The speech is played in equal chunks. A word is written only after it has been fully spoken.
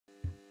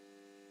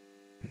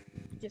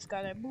Just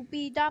gotta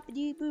boopy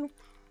doppity boo.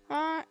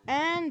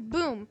 And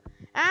boom.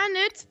 And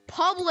it's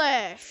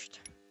published.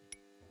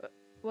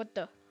 What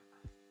the?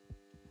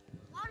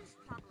 What is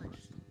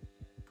published?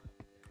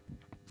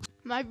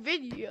 My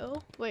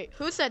video. Wait,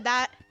 who said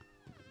that?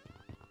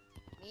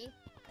 Me?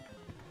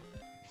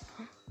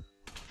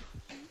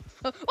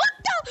 What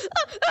the?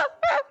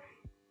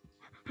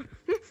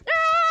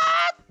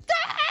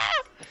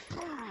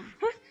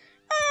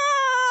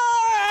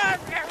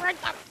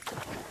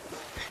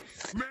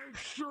 Make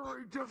sure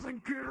he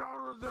doesn't get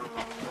out of there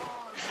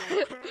alive,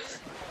 okay?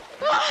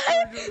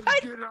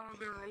 What? Get out of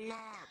there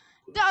alive.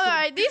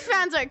 Alright, these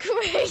fans are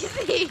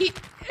crazy.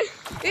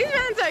 These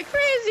fans are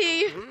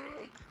crazy.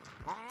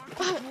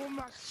 I do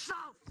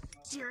myself.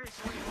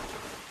 Seriously.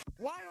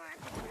 Why do I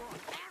have to do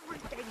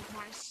everything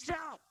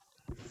myself?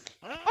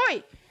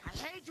 Oi! I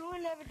hate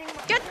doing everything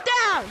myself. Get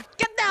down!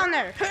 Get down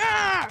there!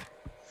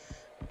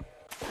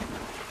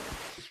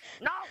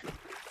 No!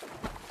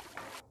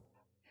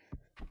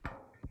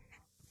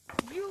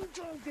 You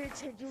don't get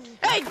to do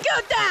that. Hey,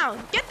 go down!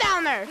 Get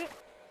down there!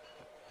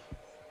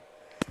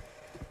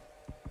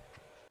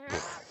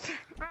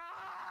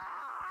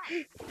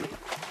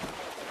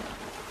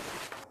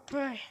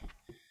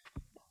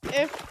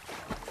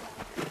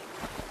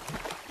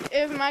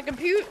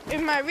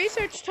 If my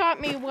research taught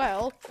me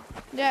well,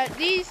 that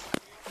these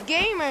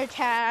gamer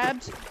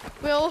tabs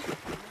will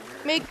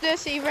make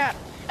this erect.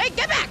 Hey,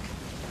 get back!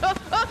 What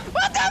the?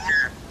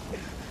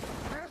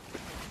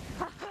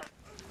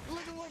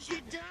 Look at what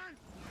you've done.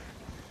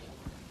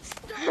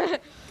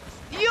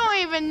 You don't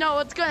even know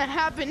what's gonna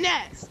happen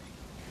next.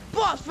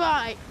 Boss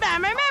fight!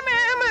 Bam, bam, bam,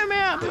 bam,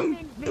 bam, boom,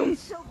 boom,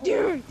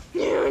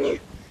 boom.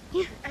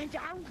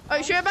 Are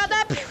you sure about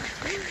that?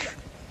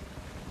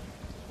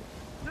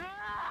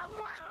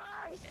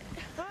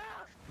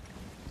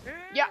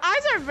 Your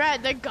eyes are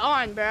red. They're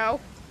gone, bro.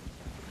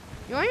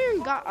 You ain't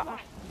even got.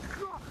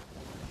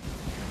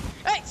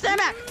 Hey, stand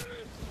back!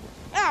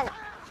 Ow!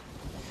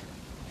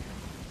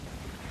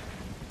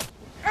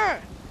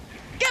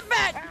 Get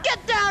back!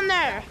 Get down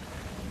there!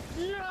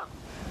 No!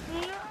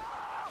 No!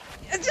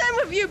 It's in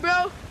with you,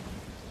 bro.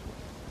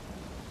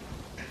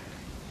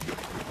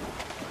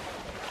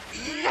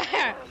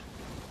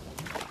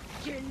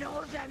 You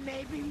know that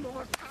may be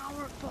more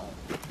powerful.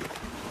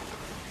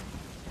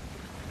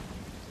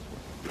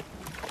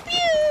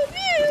 Pew,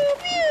 pew,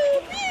 pew,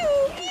 pew,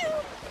 pew.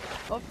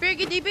 Oh,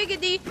 friggity,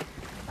 biggity.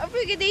 Oh,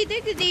 friggity,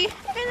 diggity.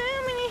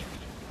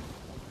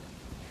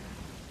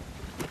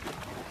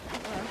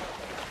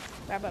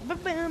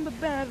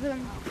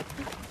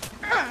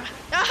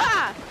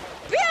 Aha!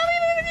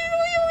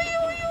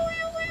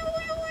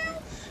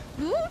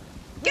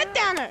 Get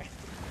down there!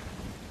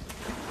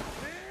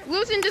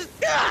 Loosen just.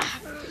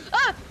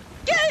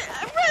 Get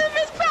rid of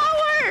his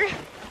power!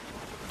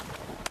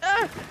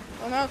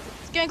 Oh no,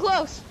 it's getting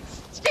close.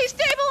 Stay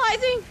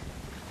stabilizing!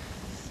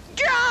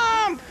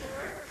 Jump!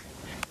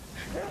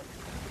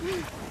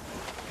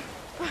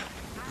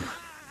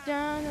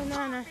 Down, down,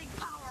 down.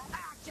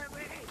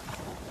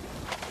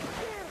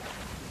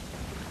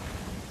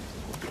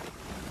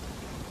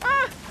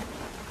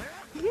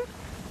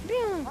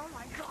 Oh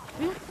my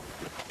god!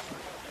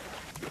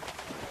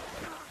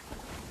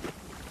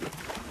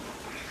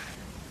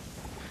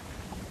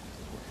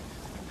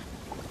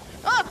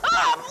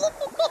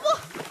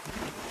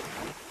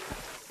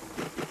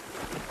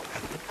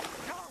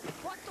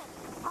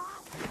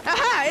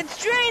 Aha! It's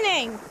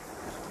draining!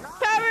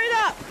 Power it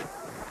up!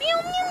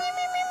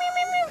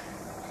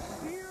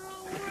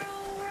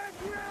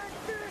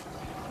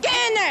 Get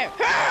in there!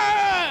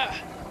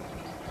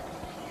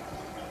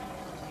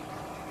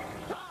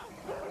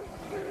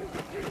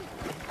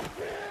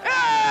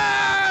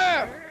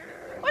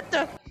 What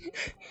the?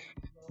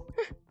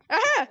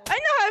 Aha! I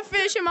know how to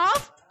finish him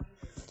off!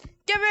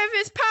 Get rid of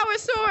his power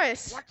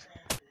source! What?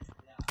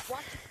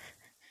 What?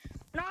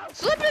 No!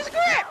 Slip his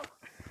grip!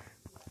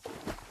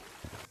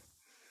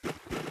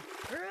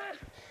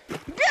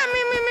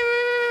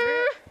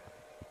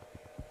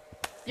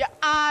 Your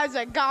eyes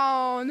are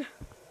gone.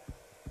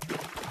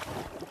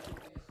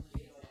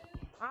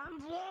 I'm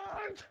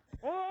blind!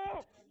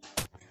 Oh!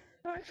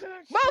 I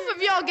can't Both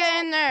of y'all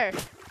get in there.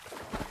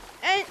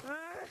 And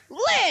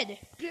lid!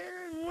 Get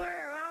in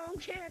where? I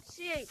can't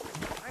see. I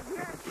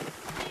can't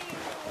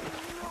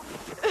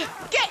see.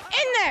 Get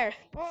in there.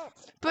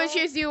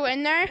 Pushes you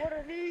in there. What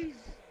are these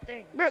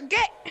things? Bro,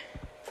 get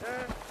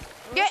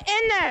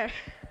in there.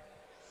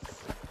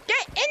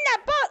 Get in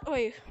that boat.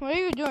 Wait, what are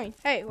you doing?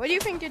 Hey, what do you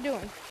think you're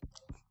doing?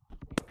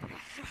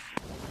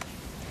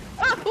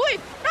 Oh, wait.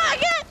 Ah,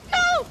 yeah.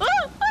 No.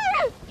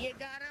 You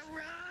gotta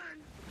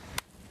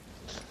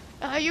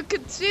run. You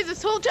could see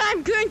this whole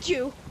time, couldn't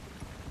you?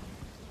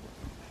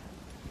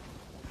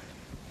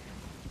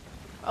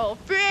 Oh,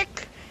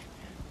 frick.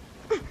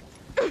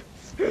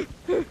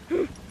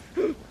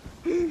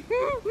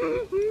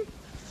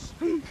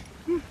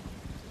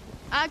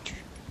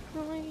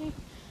 Actually,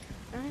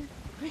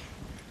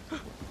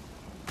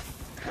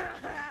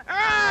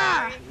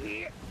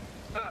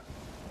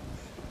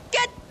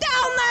 get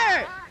down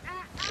there!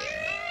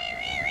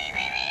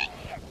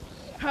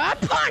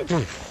 Punch!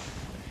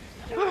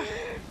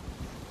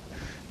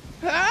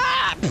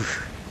 Ah!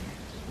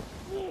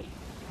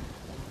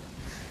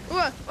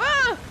 Whoa!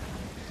 Ah!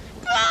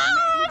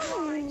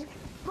 Blind,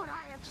 but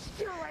I am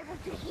still able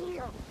to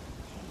heal.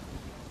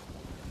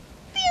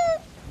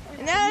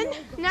 And then,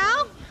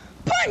 now,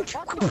 punch!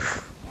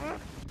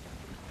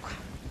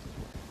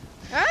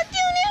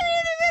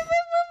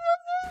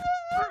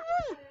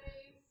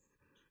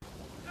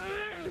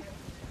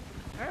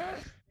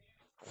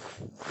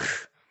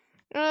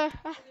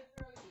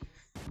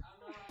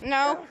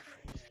 No,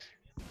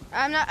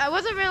 I'm not. I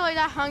wasn't really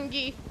that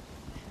hungry.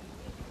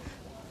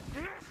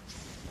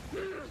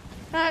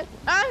 Gun!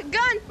 Ray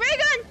gun!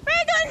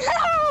 Ray gun!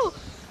 No!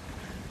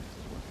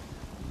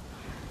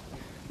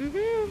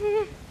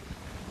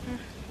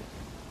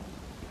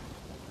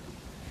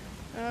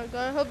 Oh God,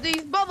 I hope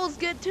these bubbles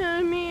get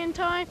to me in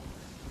time.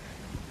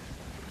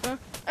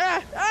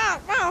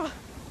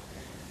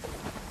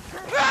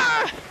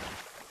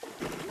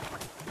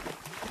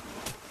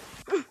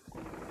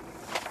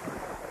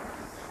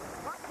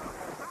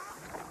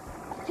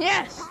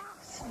 Yes!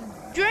 It's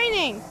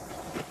draining!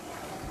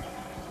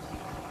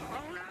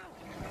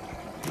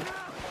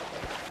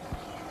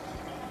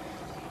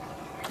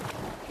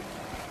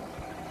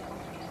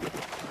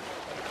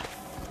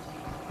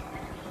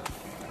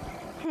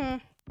 I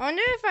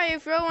wonder if I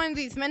throw one of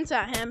these mints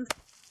at him.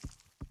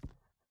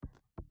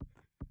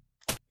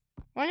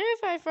 Wonder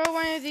if I throw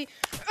one of the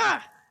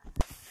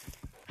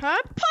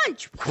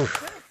punch!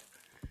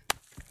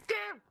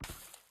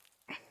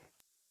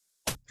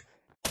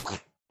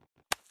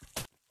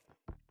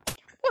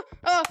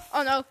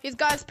 Oh no, he's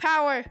got his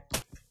power.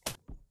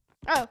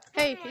 Oh,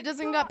 hey, he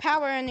doesn't got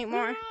power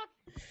anymore.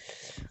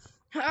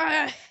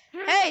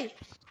 Hey,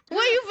 where do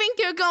you think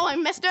you're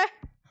going, mister?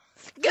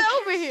 Get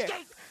over here.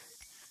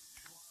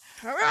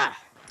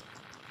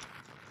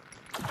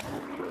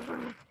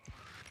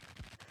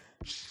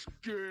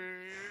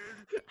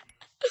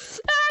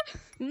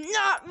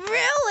 Not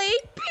really.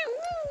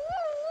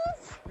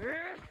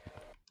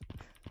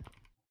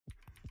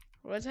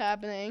 What's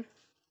happening?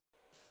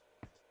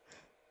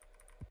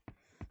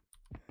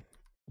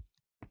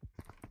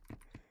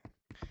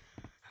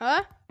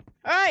 Huh?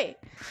 Alright.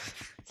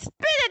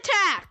 Spin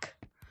attack!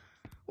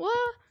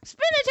 What?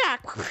 Spin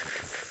attack!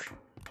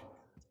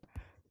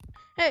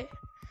 Hey.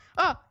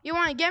 Oh, you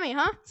want to get me,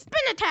 huh?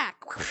 Spin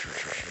attack!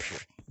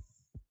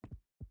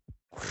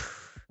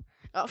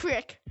 Oh,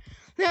 frick.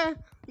 Alright,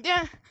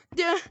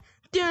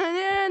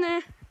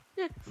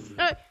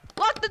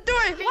 lock the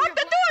door! Lock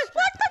the door!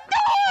 Lock the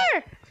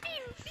door!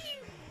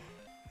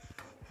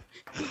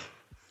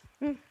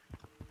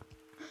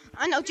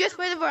 I know just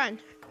where to run.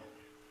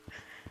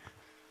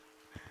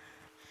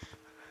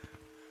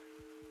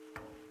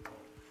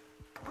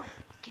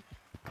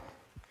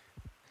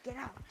 Get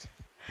out.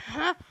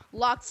 Huh?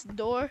 Locks the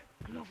door.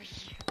 I'm over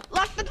here.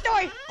 Lock the door!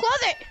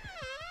 Close it!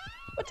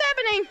 What's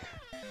happening?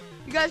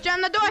 You guys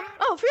jammed the door?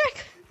 Oh,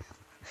 frick!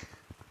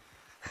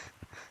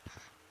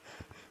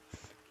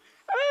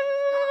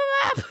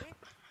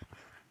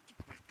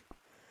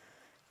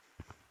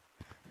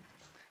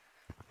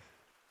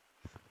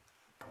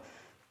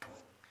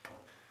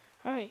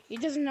 Alright, he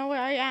doesn't know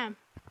where I am.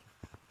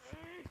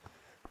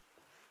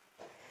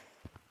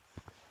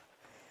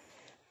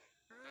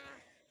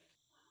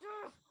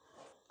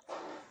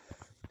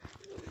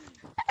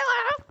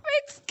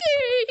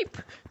 Escape!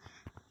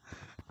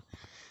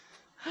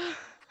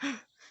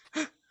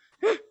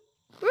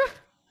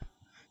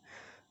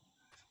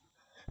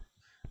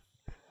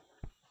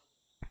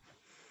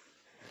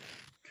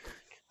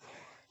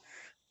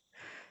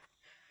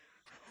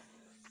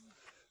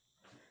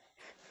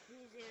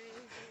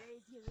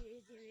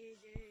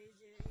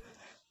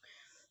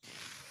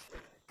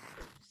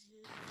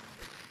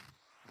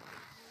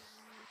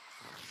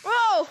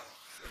 Whoa!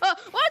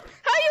 What?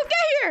 How you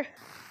get here?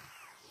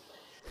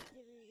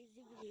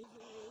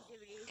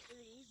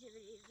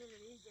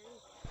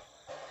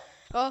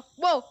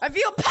 Whoa! I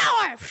feel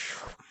power!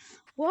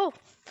 Whoa!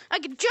 I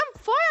can jump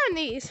far on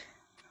these!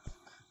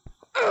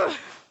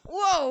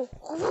 Whoa!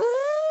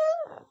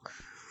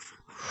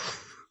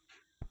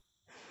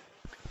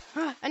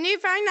 I need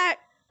to find that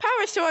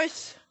power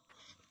source!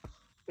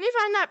 I need to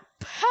find that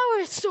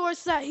power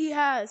source that he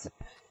has!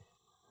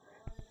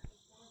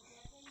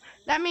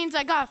 That means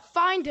I gotta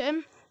find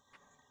him.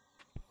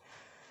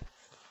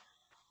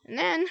 And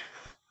then...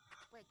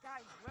 Wait,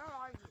 guys, where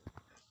are you?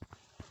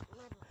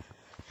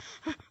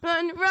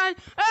 Run, run!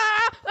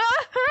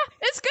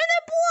 It's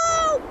gonna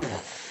blow!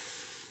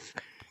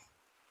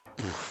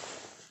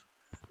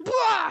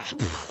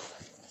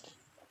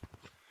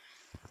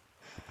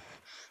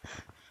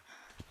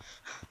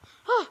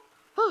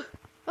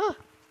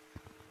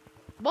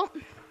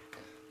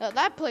 Well,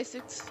 that place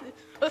is...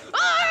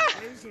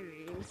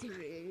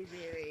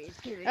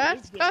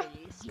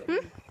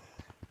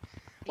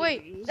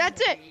 Wait,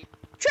 that's it!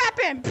 Trap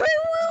him!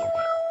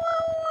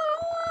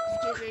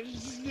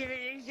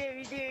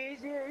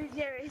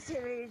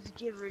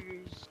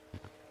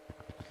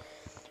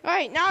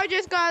 Alright, now I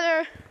just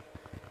gotta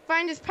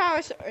find his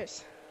power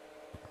source.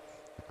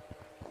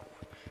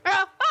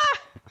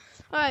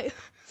 Alright.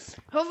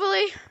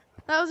 Hopefully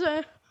that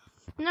was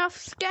enough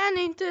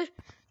scanning to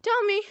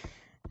tell me.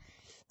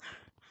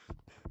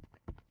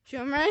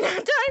 Shoot, I'm running out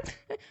of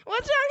time.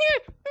 What's down here?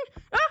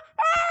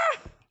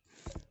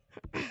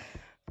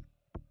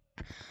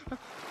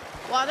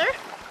 Water?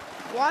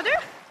 Water?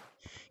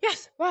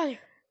 Yes, water.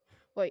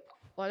 Wait,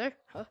 water?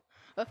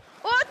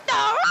 What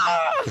the?